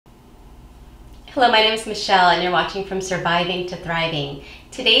Hello, my name is Michelle and you're watching From Surviving to Thriving.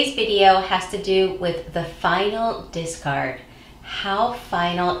 Today's video has to do with the final discard. How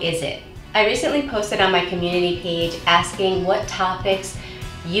final is it? I recently posted on my community page asking what topics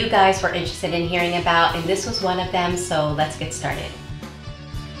you guys were interested in hearing about, and this was one of them, so let's get started.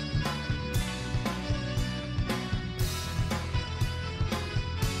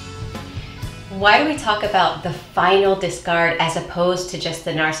 Why do we talk about the final discard as opposed to just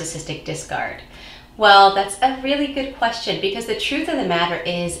the narcissistic discard? Well, that's a really good question, because the truth of the matter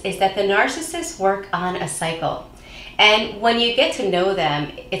is that the narcissists work on a cycle. And when you get to know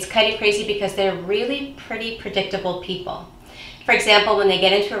them, it's kind of crazy because they're really pretty predictable people. For example, when they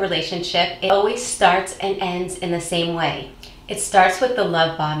get into a relationship, it always starts and ends in the same way. It starts with the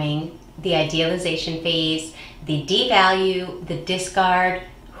love bombing, the idealization phase, the devalue, the discard,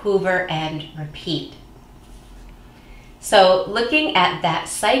 hoover, and repeat. So looking at that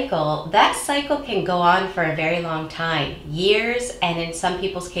cycle can go on for a very long time, years, and in some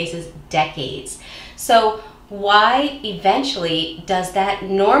people's cases, decades. So why eventually does that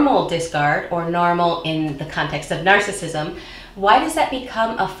normal discard, or normal in the context of narcissism, why does that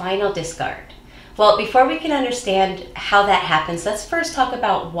become a final discard? Well, before we can understand how that happens, let's first talk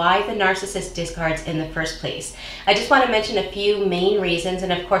about why the narcissist discards in the first place. I just want to mention a few main reasons,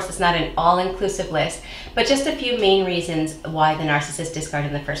 and of course it's not an all-inclusive list, but just a few main reasons why the narcissist discard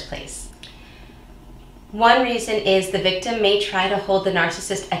in the first place. One reason is the victim may try to hold the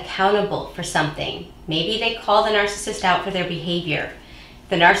narcissist accountable for something. Maybe they call the narcissist out for their behavior.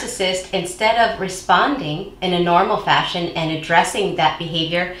 The narcissist, instead of responding in a normal fashion and addressing that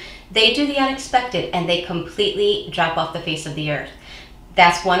behavior, they do the unexpected and they completely drop off the face of the earth.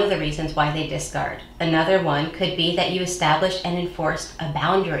 That's one of the reasons why they discard. Another one could be that you established and enforced a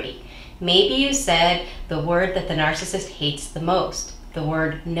boundary. Maybe you said the word that the narcissist hates the most, the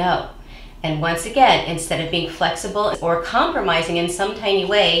word no. And once again, instead of being flexible or compromising in some tiny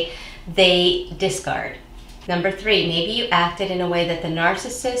way, they discard. Number three, maybe you acted in a way that the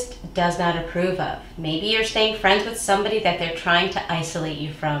narcissist does not approve of. Maybe you're staying friends with somebody that they're trying to isolate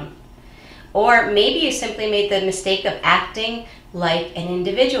you from. Or maybe you simply made the mistake of acting like an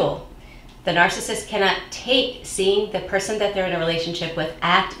individual. The narcissist cannot take seeing the person that they're in a relationship with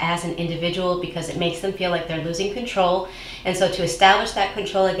act as an individual because it makes them feel like they're losing control. And so to establish that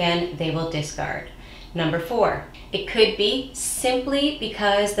control again, they will discard. Number four, it could be simply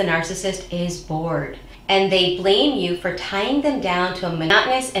because the narcissist is bored and they blame you for tying them down to a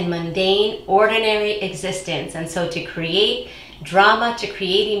monotonous and mundane, ordinary existence. And so to create drama, to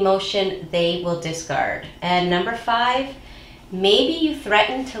create emotion, they will discard. And number five, maybe you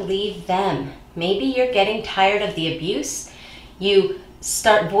threaten to leave them. Maybe you're getting tired of the abuse. You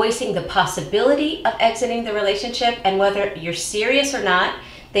start voicing the possibility of exiting the relationship, and whether you're serious or not,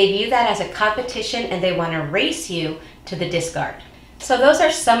 they view that as a competition and they want to race you to the discard. So those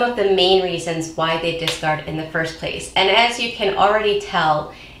are some of the main reasons why they discard in the first place. And as you can already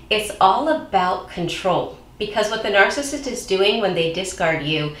tell, it's all about control. Because what the narcissist is doing when they discard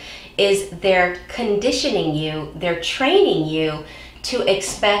you is they're conditioning you, they're training you to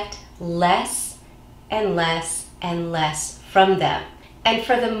expect less and less and less from them. And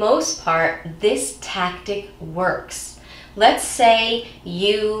for the most part, this tactic works. Let's say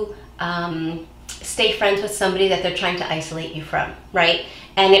you stay friends with somebody that they're trying to isolate you from, right?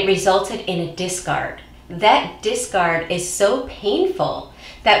 And it resulted in a discard. That discard is so painful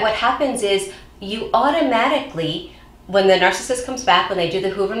that what happens is you automatically, when the narcissist comes back, when they do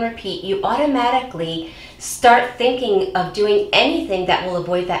the hoover and repeat, you automatically start thinking of doing anything that will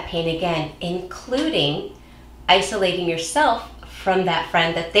avoid that pain again, including isolating yourself from that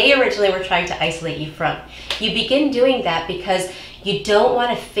friend that they originally were trying to isolate you from. You begin doing that because you don't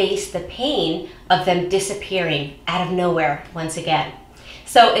want to face the pain of them disappearing out of nowhere once again.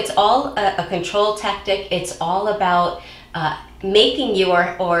 So it's all a control tactic. It's all about making you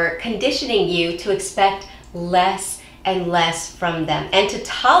or conditioning you to expect less and less from them and to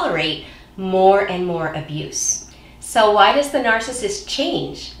tolerate more and more abuse. So why does the narcissist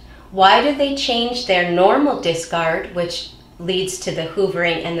change? Why do they change their normal discard, which leads to the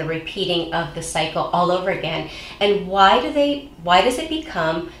hoovering and the repeating of the cycle all over again? And why does it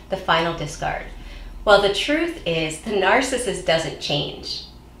become the final discard? Well, the truth is the narcissist doesn't change.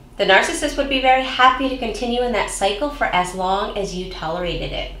 The narcissist would be very happy to continue in that cycle for as long as you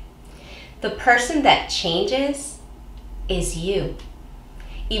tolerated it. The person that changes is you.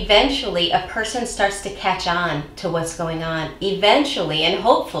 Eventually, a person starts to catch on to what's going on. Eventually, and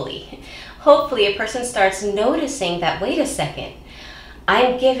hopefully a person starts noticing that, wait a second,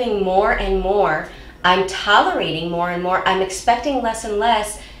 I'm giving more and more, I'm tolerating more and more, I'm expecting less and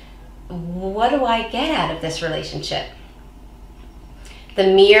less. what do I get out of this relationship? The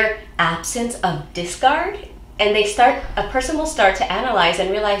mere absence of discard? And a person will start to analyze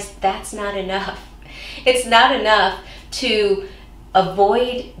and realize that's not enough. It's not enough to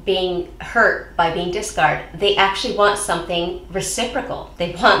avoid being hurt by being discarded. They actually want something reciprocal.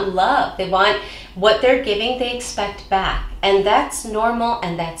 They want love. They want what they're giving, they expect back. And that's normal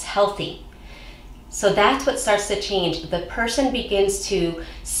and that's healthy. So that's what starts to change. The person begins to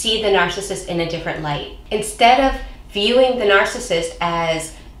see the narcissist in a different light. Instead of viewing the narcissist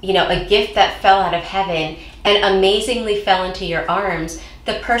as, a gift that fell out of heaven and amazingly fell into your arms,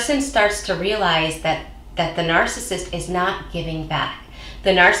 the person starts to realize that the narcissist is not giving back.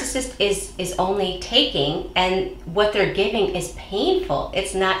 The narcissist is only taking, and what they're giving is painful.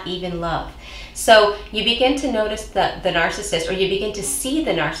 It's not even love. So you begin to notice the narcissist, or you begin to see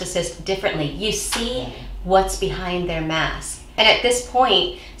the narcissist differently. You see what's behind their mask. And at this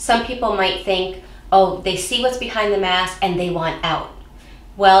point, some people might think, oh, they see what's behind the mask and they want out.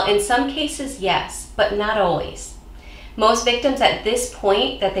 Well, in some cases, yes, but not always. Most victims at this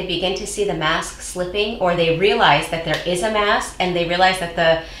point that they begin to see the mask slipping, or they realize that there is a mask and they realize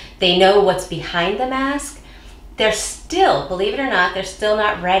that they know what's behind the mask, they're still, believe it or not, they're still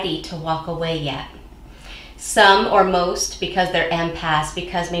not ready to walk away yet. Some or most, because they're empaths,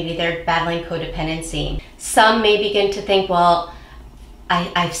 because maybe they're battling codependency. Some may begin to think, well,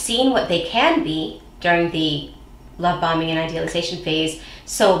 I've seen what they can be during the love bombing and idealization phase,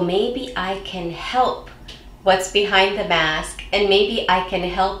 so maybe I can help what's behind the mask, and maybe I can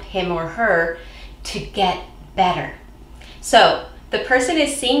help him or her to get better. So the person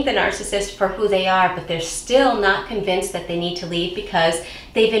is seeing the narcissist for who they are, but they're still not convinced that they need to leave because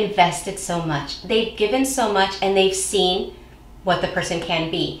they've invested so much. They've given so much and they've seen what the person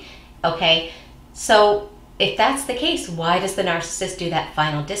can be. Okay, so if that's the case, why does the narcissist do that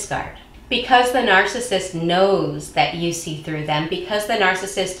final discard? Because the narcissist knows that you see through them, because the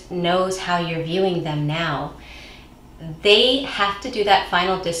narcissist knows how you're viewing them now. They have to do that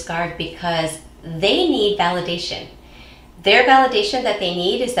final discard because they need validation. Their validation that they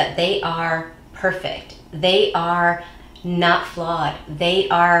need is that they are perfect. They are not flawed. They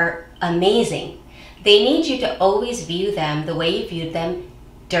are amazing. They need you to always view them the way you viewed them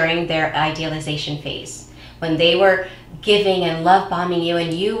during their idealization phase. When they were giving and love bombing you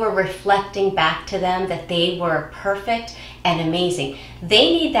and you were reflecting back to them that they were perfect and amazing.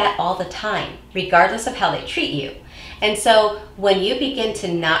 They need that all the time, regardless of how they treat you. And so when you begin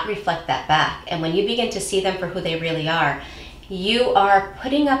to not reflect that back, and when you begin to see them for who they really are, you are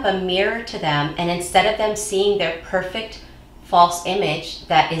putting up a mirror to them, and instead of them seeing their perfect false image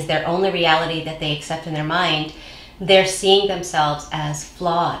that is their only reality that they accept in their mind, they're seeing themselves as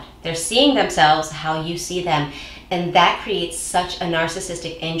flawed. They're seeing themselves how you see them. And that creates such a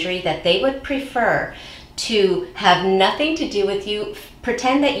narcissistic injury that they would prefer to have nothing to do with you,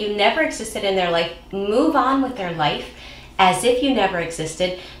 pretend that you never existed in their life, move on with their life as if you never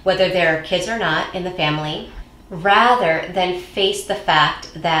existed, whether there are kids or not in the family, rather than face the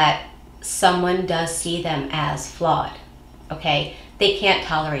fact that someone does see them as flawed. Okay? They can't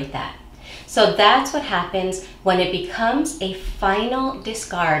tolerate that. So that's what happens when it becomes a final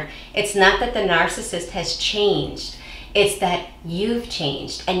discard. It's not that the narcissist has changed. It's that you've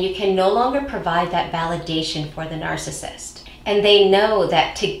changed and you can no longer provide that validation for the narcissist. And they know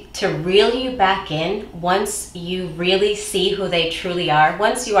that to reel you back in, once you really see who they truly are,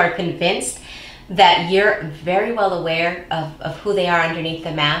 once you are convinced that you're very well aware of who they are underneath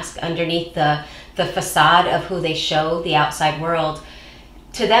the mask, underneath the facade of who they show the outside world,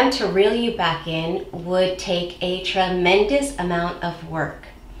 to them to reel you back in would take a tremendous amount of work,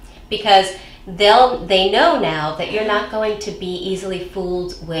 because they know now that you're not going to be easily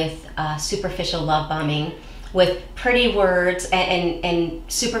fooled with superficial love bombing, with pretty words and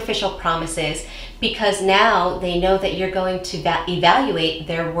superficial promises, because now they know that you're going to evaluate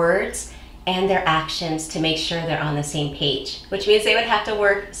their words and their actions to make sure they're on the same page, which means they would have to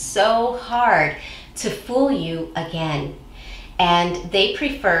work so hard to fool you again. And they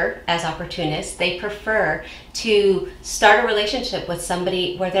prefer, as opportunists, they prefer to start a relationship with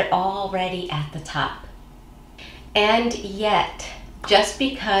somebody where they're already at the top. And yet, just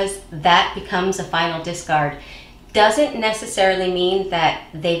because that becomes a final discard doesn't necessarily mean that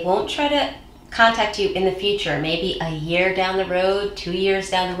they won't try to contact you in the future, maybe a year down the road, 2 years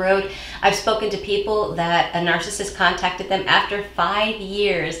down the road. I've spoken to people that a narcissist contacted them after 5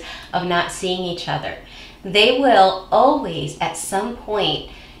 years of not seeing each other. They will always, at some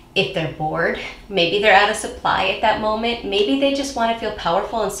point, if they're bored, maybe they're out of supply at that moment, maybe they just want to feel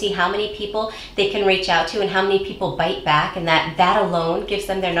powerful and see how many people they can reach out to and how many people bite back, and that alone gives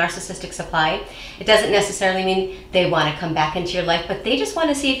them their narcissistic supply. It doesn't necessarily mean they want to come back into your life, but they just want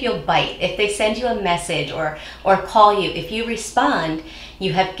to see if you'll bite. If they send you a message or call you, if you respond,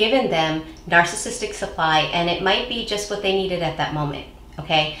 you have given them narcissistic supply, and it might be just what they needed at that moment,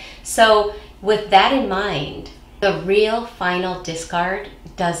 okay? So with that in mind, the real final discard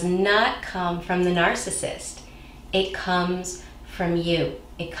does not come from the narcissist. It comes from you.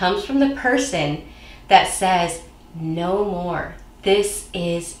 It comes from the person that says, no more, this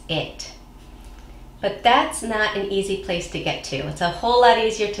is it. But that's not an easy place to get to. It's a whole lot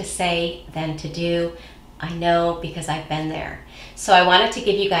easier to say than to do. I know, because I've been there. So I wanted to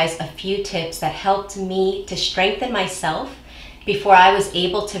give you guys a few tips that helped me to strengthen myself before I was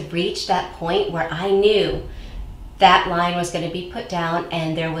able to reach that point where I knew that line was going to be put down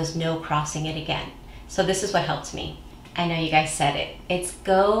and there was no crossing it again. So this is what helped me. I know you guys said it. It's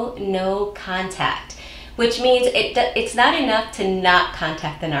go no contact, which means it's not enough to not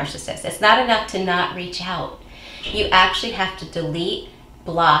contact the narcissist. It's not enough to not reach out. You actually have to delete,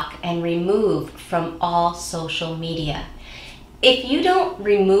 block, and remove from all social media. If you don't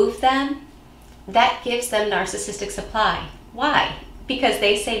remove them, that gives them narcissistic supply. Why? Because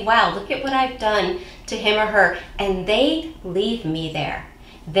they say, wow, look at what I've done to him or her, and they leave me there.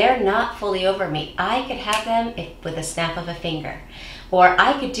 They're not fully over me. I could have them with a snap of a finger, or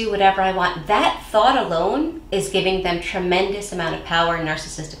I could do whatever I want. That thought alone is giving them tremendous amount of power and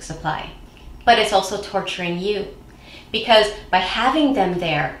narcissistic supply. But it's also torturing you, because by having them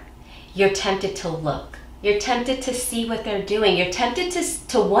there, you're tempted to look. You're tempted to see what they're doing. You're tempted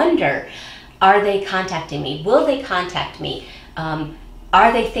to wonder, are they contacting me? Will they contact me?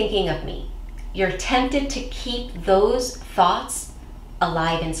 Are they thinking of me? You're tempted to keep those thoughts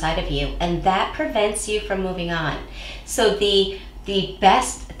alive inside of you, and that prevents you from moving on. So the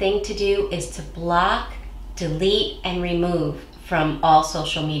best thing to do is to block, delete, and remove from all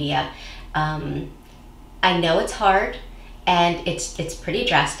social media. I know it's hard and it's pretty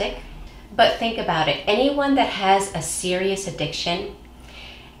drastic, but think about it. Anyone that has a serious addiction,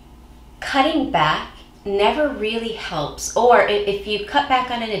 cutting back never really helps. Or if you cut back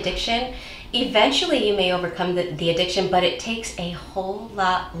on an addiction, eventually you may overcome the addiction, but it takes a whole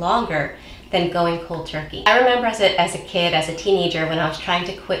lot longer than going cold turkey. I remember as a kid, as a teenager, when I was trying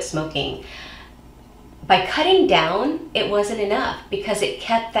to quit smoking, by cutting down, it wasn't enough, because it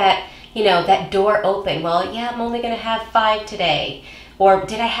kept that, that door open. Well, yeah, I'm only gonna have 5 today. Or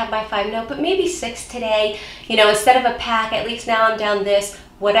did I have my 5? No, but maybe 6 today. Instead of a pack, at least now I'm down this,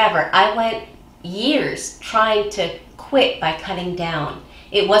 whatever. I went years trying to quit by cutting down.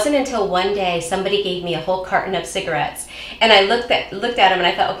 It wasn't until one day somebody gave me a whole carton of cigarettes, and I looked at them and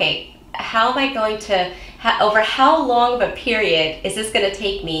I thought, okay, how am I going to, over how long of a period is this going to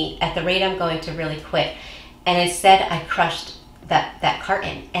take me at the rate I'm going to really quit? And instead I crushed that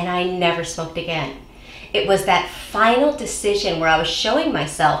carton, and I never smoked again. It was that final decision where I was showing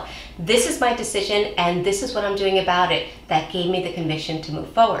myself, this is my decision and this is what I'm doing about it, that gave me the conviction to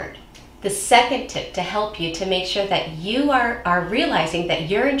move forward. The second tip to help you to make sure that you are realizing that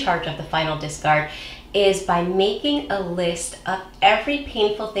you're in charge of the final discard is by making a list of every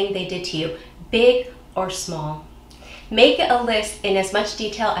painful thing they did to you, big or small. Make a list in as much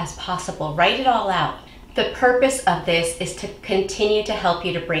detail as possible. Write it all out. The purpose of this is to continue to help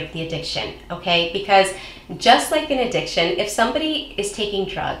you to break the addiction, okay? Because just like an addiction, if somebody is taking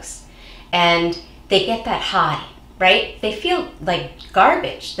drugs and they get that high, right? They feel like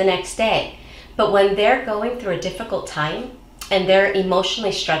garbage the next day. But when they're going through a difficult time and they're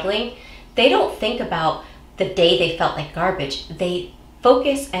emotionally struggling, they don't think about the day they felt like garbage. They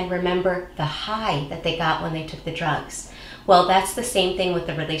focus and remember the high that they got when they took the drugs. Well, that's the same thing with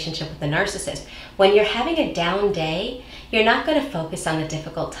the relationship with the narcissist. When you're having a down day, you're not going to focus on the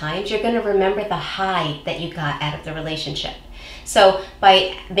difficult times. You're going to remember the high that you got out of the relationship. So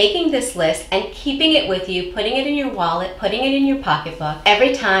by making this list and keeping it with you, putting it in your wallet, putting it in your pocketbook,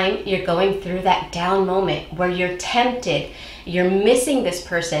 every time you're going through that down moment where you're tempted, you're missing this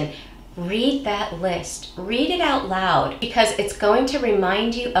person, read that list. Read it out loud, because it's going to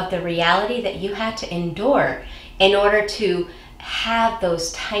remind you of the reality that you had to endure in order to have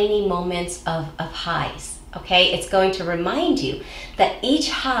those tiny moments of highs, okay? It's going to remind you that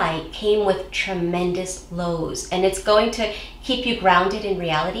each high came with tremendous lows, and it's going to keep you grounded in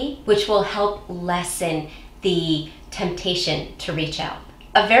reality, which will help lessen the temptation to reach out.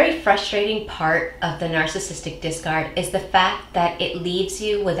 A very frustrating part of the narcissistic discard is the fact that it leaves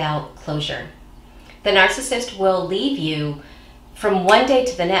you without closure. The narcissist will leave you from one day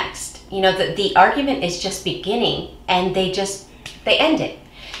to the next. You know, the argument is just beginning, and they end it.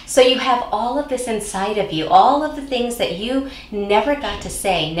 So you have all of this inside of you, all of the things that you never got to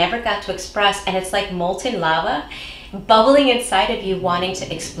say, never got to express, and it's like molten lava bubbling inside of you, wanting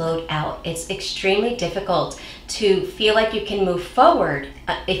to explode out. It's extremely difficult to feel like you can move forward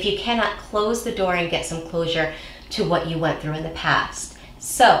if you cannot close the door and get some closure to what you went through in the past.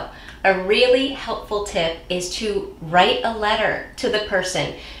 So a really helpful tip is to write a letter to the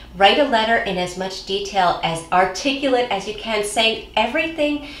person. Write a letter in as much detail, as articulate as you can, saying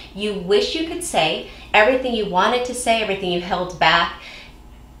everything you wish you could say, everything you wanted to say, everything you held back.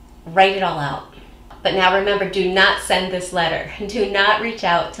 Write it all out. But now remember, do not send this letter. Do not reach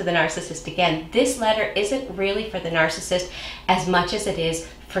out to the narcissist again. This letter isn't really for the narcissist as much as it is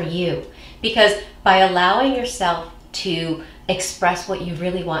for you. Because by allowing yourself to express what you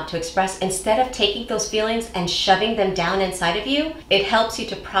really want to express, instead of taking those feelings and shoving them down inside of you, it helps you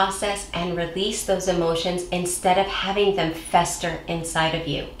to process and release those emotions instead of having them fester inside of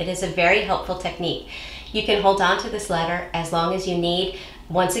you. It is a very helpful technique. You can hold on to this letter as long as you need.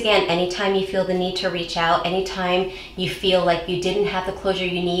 Once again, anytime you feel the need to reach out, anytime you feel like you didn't have the closure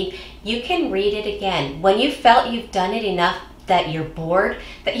you need, you can read it again. When you felt you've done it enough that you're bored,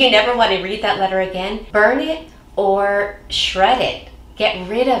 that you never want to read that letter again, burn it or shred it. Get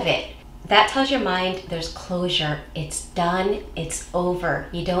rid of it. That tells your mind there's closure. It's done. It's over.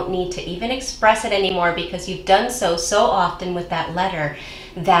 You don't need to even express it anymore, because you've done so often with that letter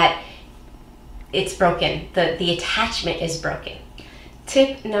that it's broken. The attachment is broken.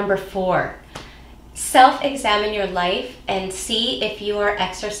 Tip number 4, self-examine your life and see if you are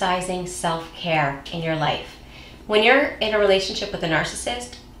exercising self-care in your life. When you're in a relationship with a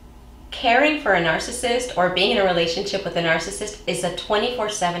narcissist, caring for a narcissist or being in a relationship with a narcissist is a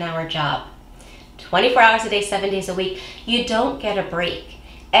 24/7 hour job. 24 hours a day, 7 days a week. You don't get a break.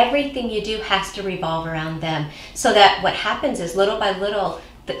 Everything you do has to revolve around them. So that what happens is, little by little,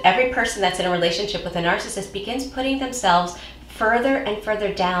 every person that's in a relationship with a narcissist begins putting themselves further and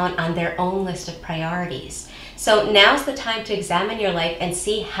further down on their own list of priorities. So now's the time to examine your life and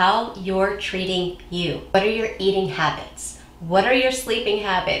see how you're treating you. What are your eating habits? What are your sleeping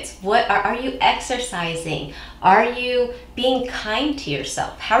habits? What are you exercising? Are you being kind to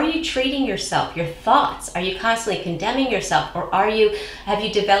yourself? How are you treating yourself? Your thoughts? Are you constantly condemning yourself, or have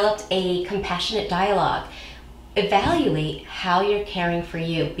you developed a compassionate dialogue? Evaluate how you're caring for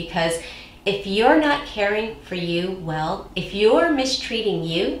you, because if you're not caring for you well, if you're mistreating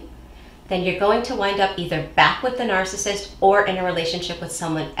you, then you're going to wind up either back with the narcissist or in a relationship with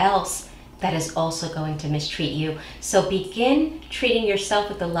someone else that is also going to mistreat you. So begin treating yourself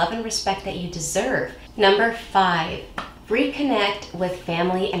with the love and respect that you deserve. Number 5, reconnect with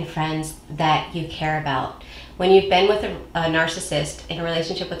family and friends that you care about. When you've been with a narcissist, in a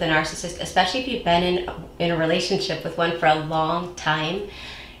relationship with a narcissist, especially if you've been in a relationship with one for a long time,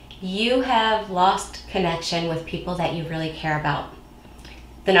 you have lost connection with people that you really care about.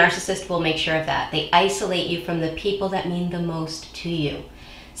 The narcissist will make sure of that. They isolate you from the people that mean the most to you.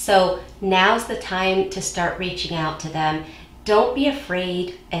 So now's the time to start reaching out to them. Don't be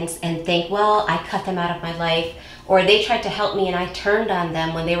afraid and think, well, I cut them out of my life, or they tried to help me and I turned on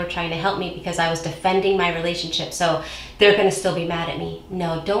them when they were trying to help me because I was defending my relationship, so they're going to still be mad at me.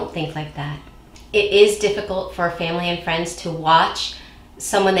 No, don't think like that. It is difficult for family and friends to watch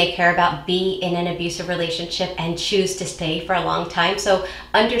someone they care about be in an abusive relationship and choose to stay for a long time. So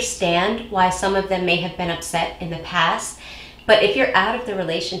understand why some of them may have been upset in the past. But if you're out of the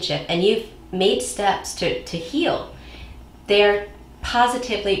relationship and you've made steps to heal, they're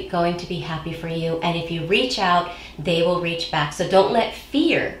positively going to be happy for you. And if you reach out, they will reach back. So don't let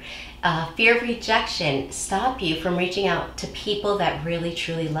fear of rejection stop you from reaching out to people that really,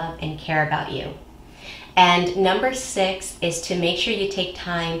 truly love and care about you. And number 6 is to make sure you take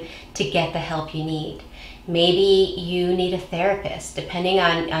time to get the help you need. Maybe you need a therapist, depending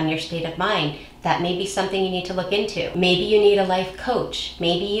on your state of mind. That may be something you need to look into. Maybe you need a life coach.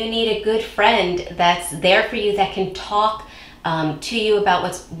 Maybe you need a good friend that's there for you, that can talk to you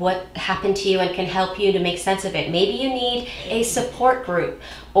about what happened to you and can help you to make sense of it. Maybe you need a support group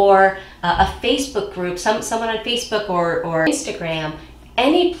or a Facebook group, someone on Facebook or Instagram.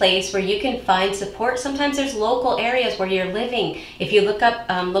 Any place where you can find support. Sometimes there's local areas where you're living. If you look up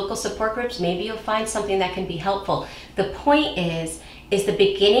local support groups, maybe you'll find something that can be helpful. The point is the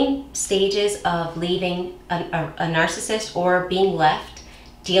beginning stages of leaving a narcissist or being left,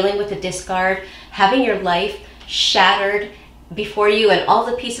 dealing with the discard, having your life shattered before you and all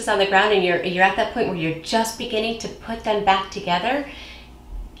the pieces on the ground, and you're at that point where you're just beginning to put them back together.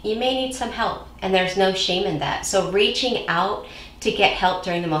 You may need some help, and there's no shame in that. So reaching out to get help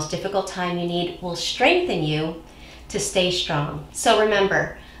during the most difficult time you need will strengthen you to stay strong. So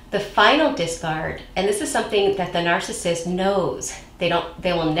remember, the final discard, and this is something that the narcissist knows, they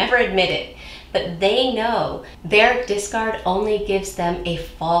will never admit it, but they know their discard only gives them a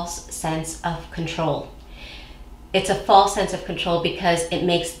false sense of control. It's a false sense of control because it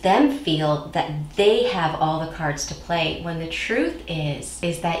makes them feel that they have all the cards to play, when the truth is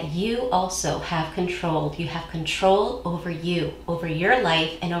that you also have control. You have control over you, over your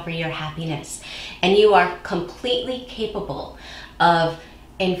life, and over your happiness. And you are completely capable of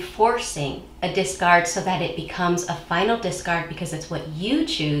enforcing a discard so that it becomes a final discard because it's what you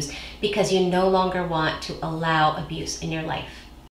choose, because you no longer want to allow abuse in your life.